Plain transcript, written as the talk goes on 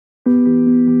I'm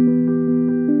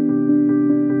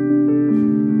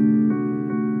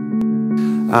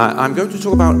going to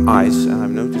talk about eyes. I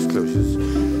have no disclosures.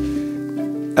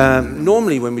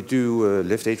 Normally, when we do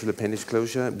left atrial appendage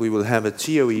closure, we will have a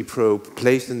TOE probe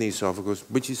placed in the esophagus,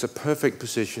 which is a perfect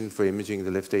position for imaging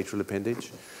the left atrial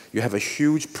appendage. You have a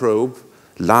huge probe,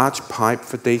 large pipe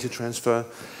for data transfer,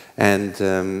 and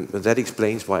that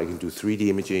explains why you can do 3D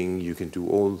imaging. You can do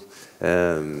all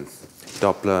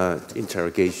Doppler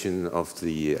interrogation of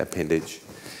the appendage.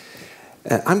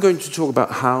 I'm going to talk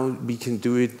about how we can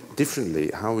do it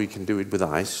differently, how we can do it with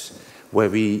eyes, where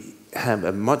we have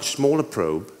a much smaller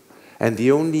probe, and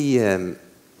the only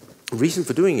reason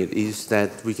for doing it is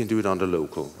that we can do it under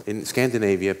local. In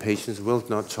Scandinavia, patients will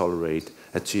not tolerate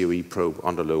a TOE probe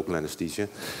under local anesthesia,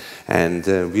 and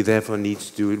we therefore need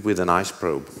to do it with an eyes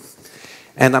probe.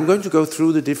 And I'm going to go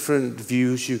through the different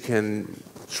views you can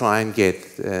try and get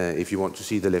if you want to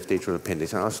see the left atrial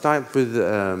appendage. And I'll start with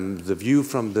the view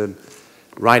from the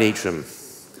right atrium.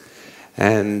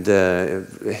 And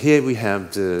here we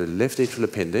have the left atrial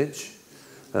appendage,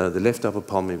 the left upper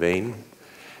pulmonary vein,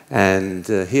 and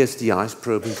here's the eyes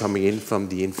probing coming in from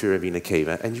the inferior vena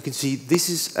cava. And you can see this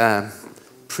is a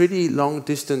pretty long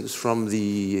distance from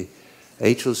the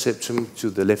atrial septum to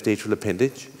the left atrial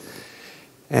appendage.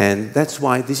 And that's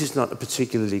why this is not a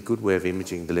particularly good way of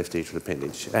imaging the left atrial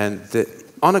appendage. And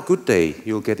on a good day,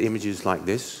 you'll get images like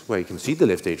this, where you can see the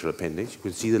left atrial appendage, you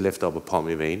can see the left upper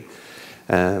pulmonary vein.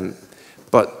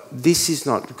 But this is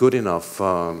not good enough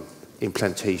for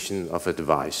implantation of a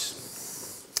device.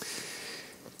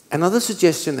 Another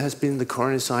suggestion has been the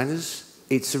coronary sinus.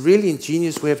 It's a really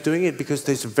ingenious way of doing it because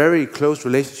there's a very close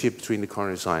relationship between the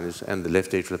coronary sinus and the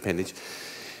left atrial appendage.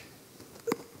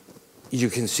 You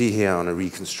can see here on a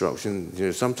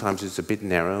reconstruction, sometimes it's a bit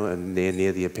narrow and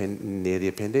near the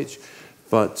appendage,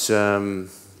 but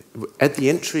at the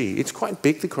entry, it's quite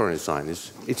big, the coronary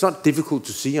sinus. It's not difficult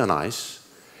to see on eyes.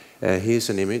 Here's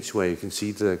an image where you can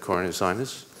see the coronary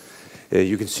sinus.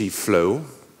 You can see flow.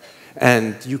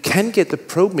 And you can get the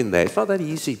probe in there. It's not that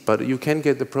easy, but you can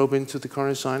get the probe into the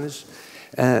coronary sinus.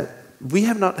 We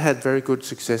have not had very good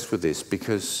success with this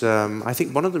because I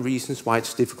think one of the reasons why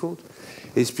it's difficult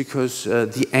is because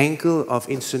the angle of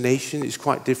insonation is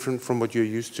quite different from what you're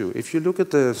used to. If you look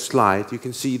at the slide, you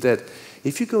can see that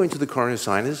if you go into the coronary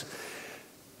sinus,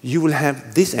 you will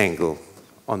have this angle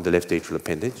on the left atrial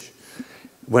appendage,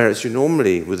 whereas you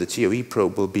normally, with the TOE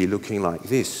probe, will be looking like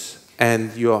this.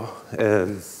 And your,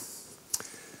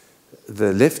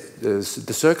 the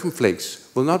circumflex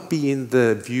will not be in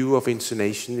the view of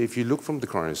insonation if you look from the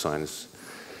coronary sinus.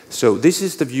 So this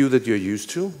is the view that you're used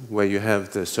to, where you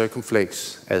have the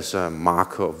circumflex as a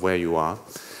marker of where you are.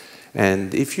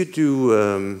 And if you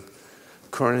do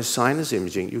coronary sinus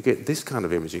imaging, you get this kind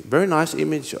of imaging. Very nice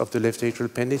image of the left atrial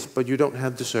appendage, but you don't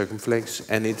have the circumflex,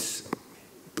 and it's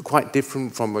quite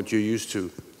different from what you're used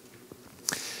to.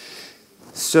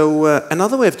 So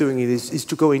another way of doing it is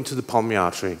to go into the pulmonary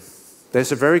artery.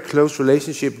 There's a very close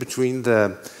relationship between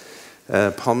the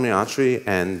pulmonary artery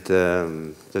and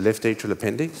the left atrial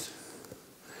appendix.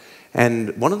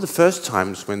 And one of the first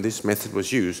times when this method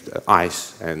was used,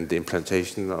 ICE, and the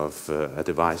implantation of a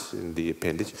device in the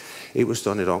appendage, it was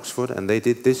done at Oxford, and they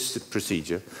did this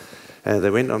procedure. They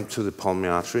went onto the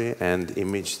pulmonary artery and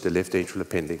imaged the left atrial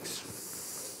appendix.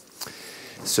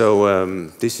 So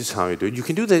this is how you do it. You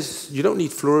can do this, you don't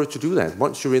need fluoro to do that.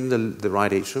 Once you're in the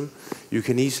right atrium, you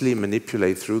can easily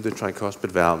manipulate through the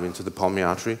tricuspid valve into the pulmonary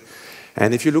artery.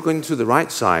 And if you look into the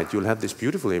right side, you'll have this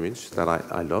beautiful image that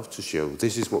I love to show.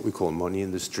 This is what we call money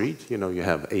in the street. You know, you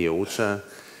have aorta,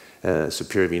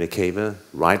 superior vena cava,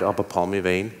 right upper pulmonary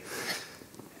vein.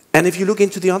 And if you look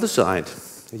into the other side,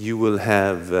 you will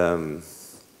have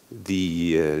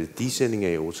the descending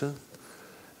aorta,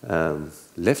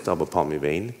 left upper pulmonary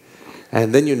vein,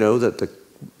 and then you know that the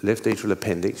left atrial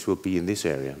appendix will be in this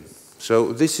area.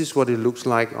 So this is what it looks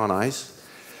like on ICE.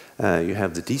 You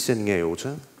have the descending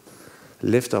aorta,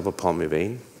 left upper pulmonary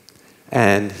vein,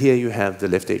 and here you have the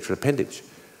left atrial appendage.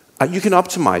 You can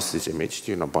optimize this image,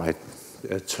 by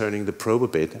turning the probe a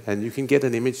bit, and you can get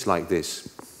an image like this.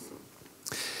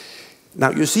 Now,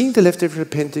 you're seeing the left atrial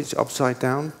appendage upside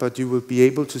down, but you will be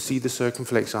able to see the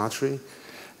circumflex artery.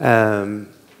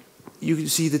 You can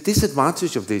see the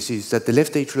disadvantage of this is that the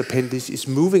left atrial appendage is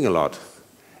moving a lot,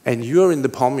 and you're in the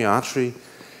pulmonary artery,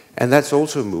 and that's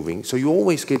also moving, so you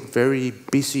always get very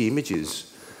busy images.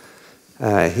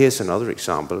 Here's another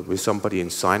example with somebody in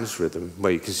sinus rhythm,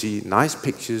 where you can see nice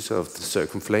pictures of the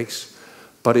circumflex,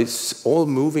 but it's all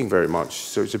moving very much,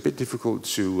 so it's a bit difficult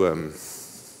to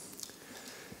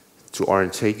to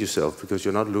orientate yourself because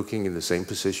you're not looking in the same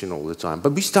position all the time.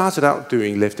 But we started out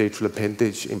doing left atrial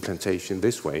appendage implantation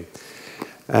this way.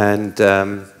 And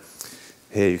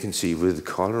here you can see with the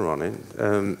color on it.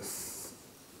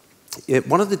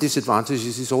 One of the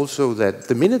disadvantages is also that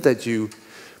the minute that you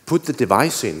put the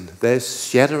device in, there's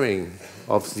shattering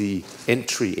of the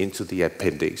entry into the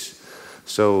appendix.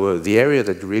 So the area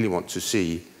that you really want to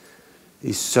see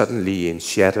is suddenly in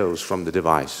shadows from the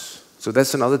device. So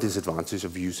that's another disadvantage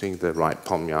of using the right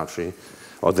pulmonary artery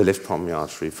or the left pulmonary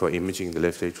artery for imaging the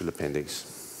left atrial appendix.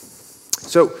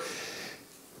 So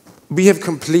we have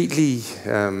completely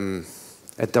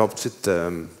adopted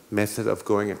the method of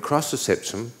going across the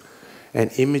septum and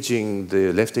imaging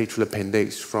the left atrial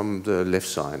appendix from the left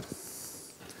side.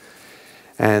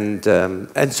 And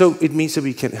so it means that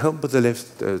we can help with the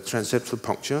left transeptal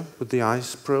puncture with the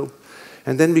ICE probe.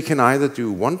 And then we can either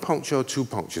do one puncture or two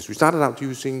punctures. We started out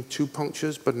using two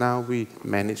punctures, but now we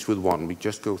manage with one. We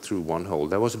just go through one hole.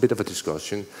 There was a bit of a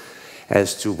discussion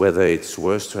as to whether it's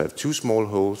worse to have two small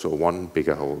holes or one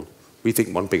bigger hole. We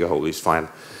think one bigger hole is fine.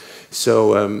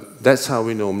 So that's how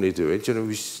we normally do it. You know,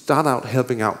 we start out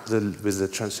helping out with the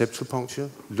transeptal puncture,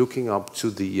 looking up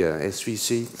to the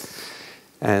SVC.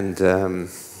 And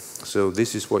so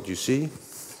this is what you see,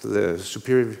 the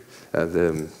superior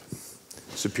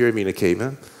vena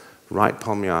cava, right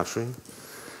pulmonary artery,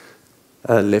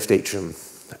 left atrium.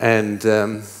 And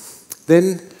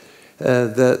then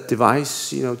the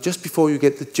device, you know, just before you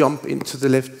get the jump into the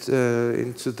left,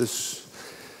 into this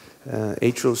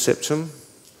atrial septum,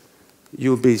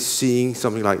 you'll be seeing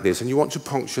something like this. And you want to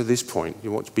puncture this point.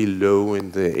 You want to be low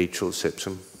in the atrial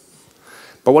septum.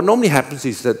 But what normally happens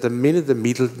is that the minute the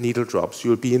needle drops,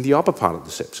 you'll be in the upper part of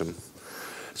the septum.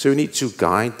 So you need to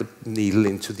guide the needle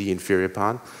into the inferior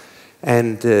part.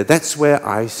 And that's where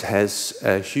ICE has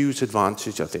a huge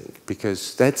advantage, I think,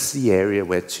 because that's the area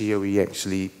where TOE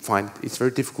actually find it's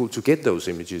very difficult to get those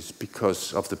images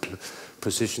because of the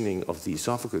positioning of the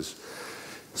esophagus.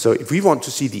 So if we want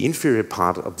to see the inferior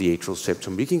part of the atrial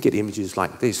septum, we can get images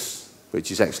like this,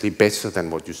 which is actually better than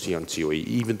what you see on TOE,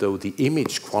 even though the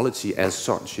image quality as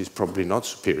such is probably not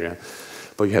superior.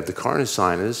 But you have the coronary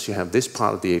sinus, you have this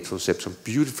part of the atrial septum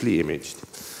beautifully imaged.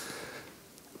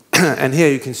 And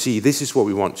here you can see this is what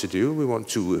we want to do. We want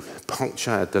to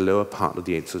puncture at the lower part of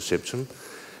the atrial septum,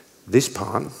 this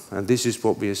part, and this is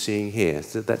what we are seeing here.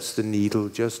 So that's the needle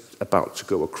just about to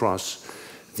go across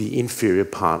the inferior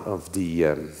part of the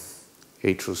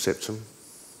atrial septum.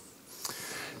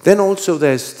 Then also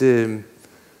there's the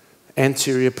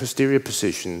anterior-posterior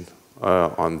position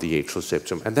on the atrial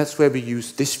septum, and that's where we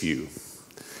use this view.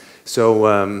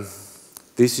 So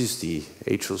this is the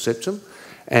atrial septum,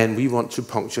 and we want to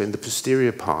puncture in the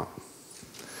posterior part.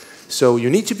 So you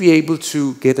need to be able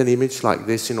to get an image like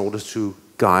this in order to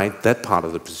guide that part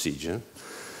of the procedure.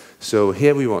 So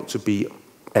here we want to be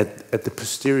at the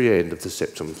posterior end of the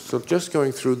septum. So just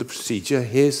going through the procedure,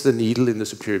 here's the needle in the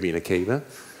superior vena cava.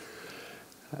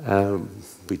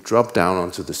 We drop down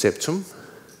onto the septum.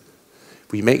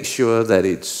 We make sure that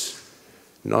it's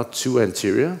not too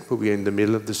anterior, but we're in the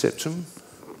middle of the septum.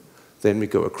 Then we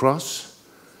go across,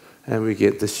 and we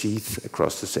get the sheath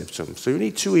across the septum. So you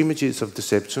need two images of the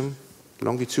septum,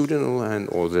 longitudinal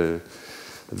or the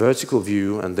vertical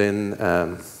view, and then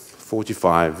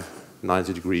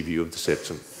 90-degree view of the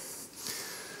septum.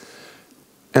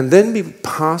 And then we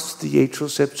pass the atrial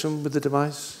septum with the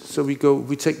device. So we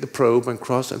take the probe and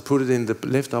cross and put it in the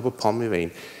left upper pulmonary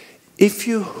vein. If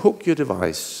you hook your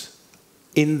device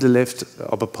in the left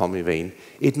upper pulmonary vein,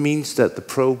 it means that the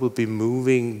probe will be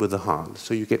moving with the heart.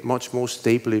 So you get much more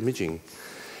stable imaging,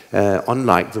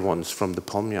 unlike the ones from the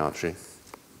pulmonary artery.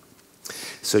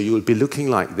 So you will be looking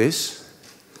like this,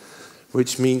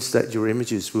 which means that your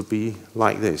images will be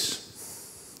like this.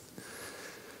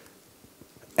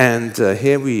 And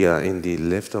here we are in the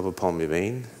left upper pulmonary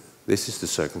vein. This is the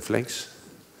circumflex.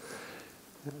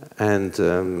 And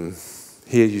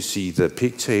here you see the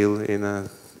pigtail in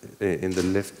the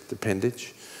left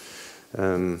appendage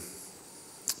in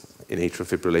atrial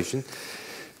fibrillation.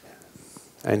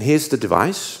 And here's the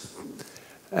device.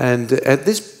 And at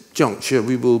this juncture,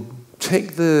 we will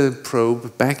take the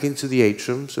probe back into the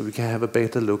atrium so we can have a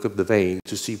better look at the vein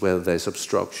to see whether there's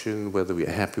obstruction, whether we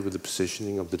are happy with the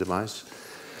positioning of the device.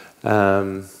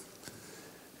 And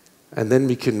then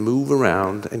we can move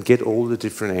around and get all the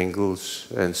different angles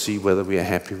and see whether we are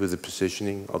happy with the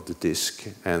positioning of the disc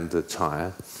and the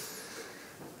tire.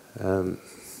 And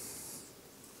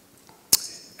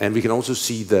we can also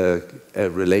see the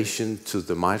relation to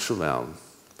the mitral valve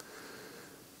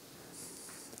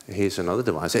here's another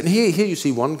device. And here you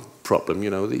see one problem.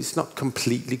 It's not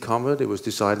completely covered. It was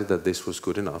decided that this was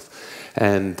good enough.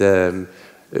 And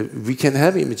we can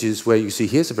have images where you see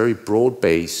here's a very broad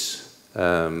base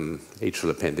atrial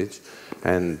appendage.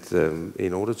 And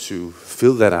in order to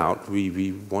fill that out,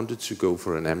 we wanted to go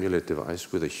for an amulet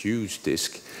device with a huge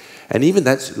disc. And even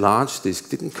that large disc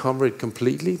didn't cover it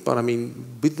completely. But I mean,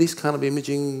 with this kind of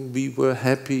imaging, we were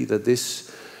happy that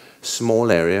this small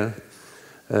area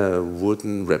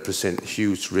wouldn't represent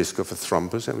huge risk of a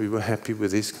thrombus. And we were happy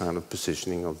with this kind of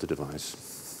positioning of the device.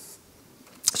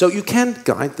 So you can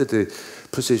guide the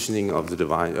positioning of the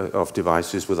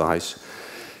devices with ICE.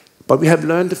 But we have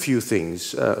learned a few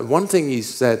things. One thing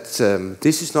is that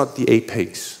this is not the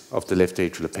apex of the left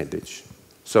atrial appendage.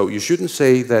 So you shouldn't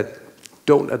say that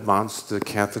don't advance the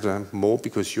catheter more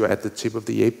because you're at the tip of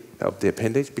the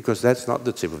appendage, because that's not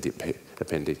the tip of the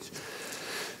appendage.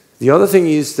 The other thing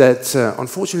is that,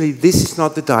 unfortunately, this is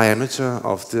not the diameter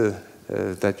of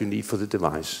that you need for the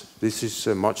device. This is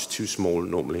much too small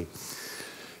normally.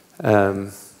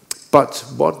 But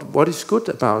what is good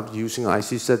about using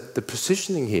ICE is that the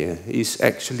positioning here is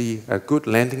actually a good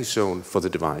landing zone for the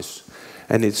device.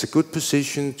 And it's a good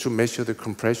position to measure the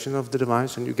compression of the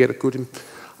device, and you get a good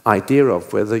idea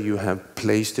of whether you have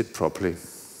placed it properly.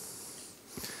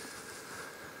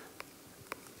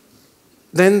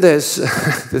 Then there's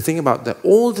the thing about that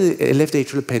all the left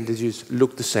atrial appendages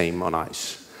look the same on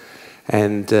ICE.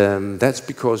 And that's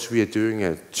because we are doing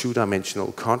a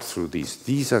two-dimensional cut through these.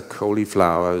 These are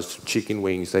cauliflowers, chicken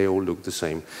wings, they all look the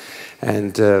same.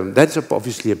 And that's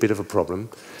obviously a bit of a problem.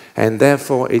 And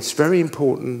therefore, it's very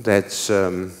important that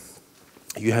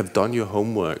you have done your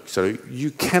homework. So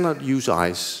you cannot use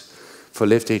ICE for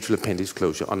left atrial appendage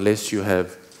closure unless you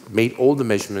have made all the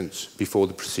measurements before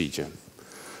the procedure.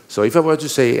 So if I were to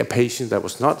say a patient that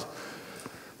was not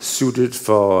suited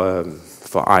for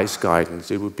ICE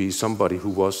guidance, it would be somebody who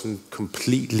wasn't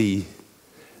completely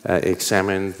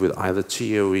examined with either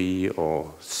TOE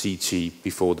or CT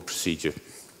before the procedure.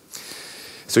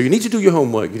 So you need to do your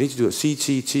homework. You need to do a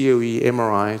CT, TOE,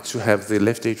 MRI to have the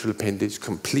left atrial appendage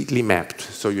completely mapped,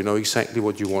 so you know exactly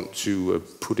what you want to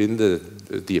put in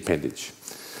the appendage.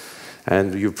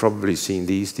 And you've probably seen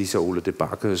these. These are all the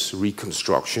DeBakker's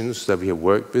reconstructions that we have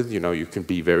worked with. You can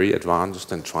be very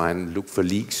advanced and try and look for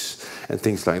leaks and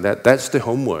things like that. That's the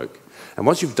homework. And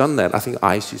once you've done that, I think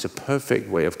ICE is a perfect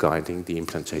way of guiding the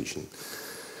implantation.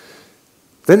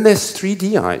 Then there's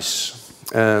 3D ICE.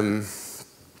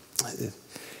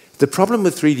 The problem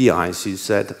with 3D ICE is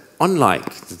that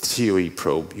unlike the TOE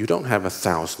probe, you don't have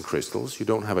 1,000 crystals. You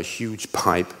don't have a huge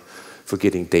pipe for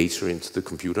getting data into the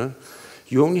computer.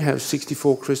 You only have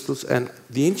 64 crystals, and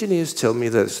the engineers tell me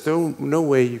there's no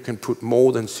way you can put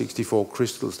more than 64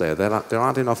 crystals there. There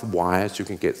aren't enough wires you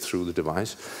can get through the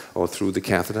device or through the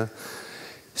catheter.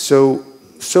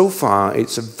 So far,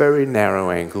 it's a very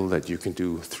narrow angle that you can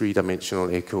do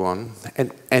three-dimensional echo on.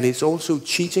 And it's also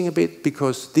cheating a bit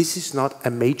because this is not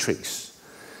a matrix.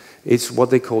 It's what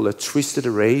they call a twisted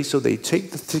array. So they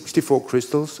take the 64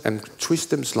 crystals and twist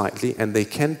them slightly, and they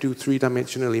can do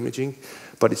three-dimensional imaging.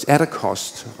 But it's at a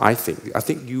cost, I think. I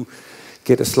think you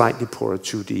get a slightly poorer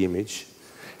 2D image.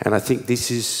 And I think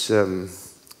this is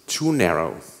too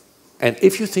narrow. And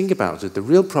if you think about it, the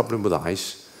real problem with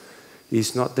ICE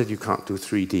is not that you can't do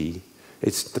 3D,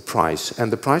 it's the price.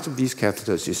 And the price of these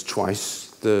catheters is twice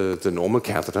the normal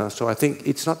catheter. So I think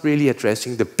it's not really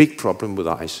addressing the big problem with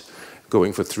ICE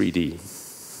going for 3D.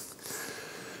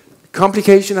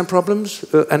 Complication and problems.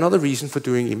 Another reason for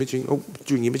doing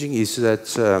imaging is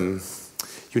that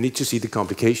you need to see the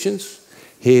complications.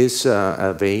 Here's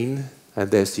a vein, and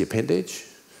there's the appendage.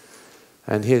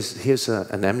 And here's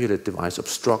an amulet device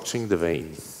obstructing the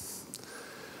vein.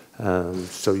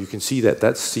 So you can see that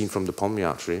that's seen from the pulmonary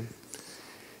artery.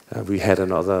 We had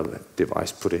another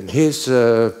device put in. Here's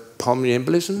pulmonary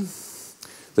embolism.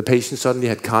 The patient suddenly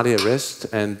had cardiac arrest,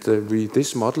 and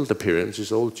this mottled appearance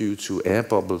is all due to air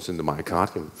bubbles in the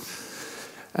myocardium.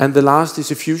 And the last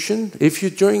is effusion. If you,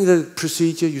 during the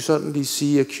procedure, you suddenly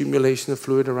see accumulation of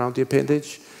fluid around the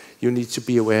appendage, you need to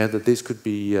be aware that this could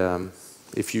be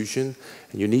effusion.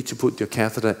 And you need to put your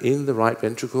catheter in the right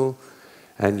ventricle,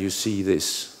 and you see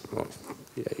this. Well,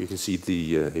 yeah, you can see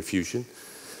the effusion.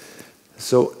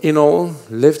 So in all,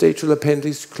 left atrial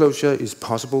appendage closure is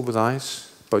possible with ICE,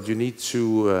 but you need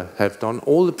to have done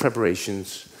all the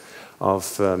preparations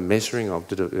of measuring of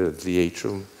the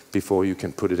atrium before you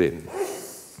can put it in.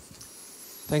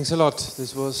 Thanks a lot.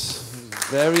 This was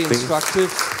very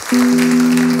instructive.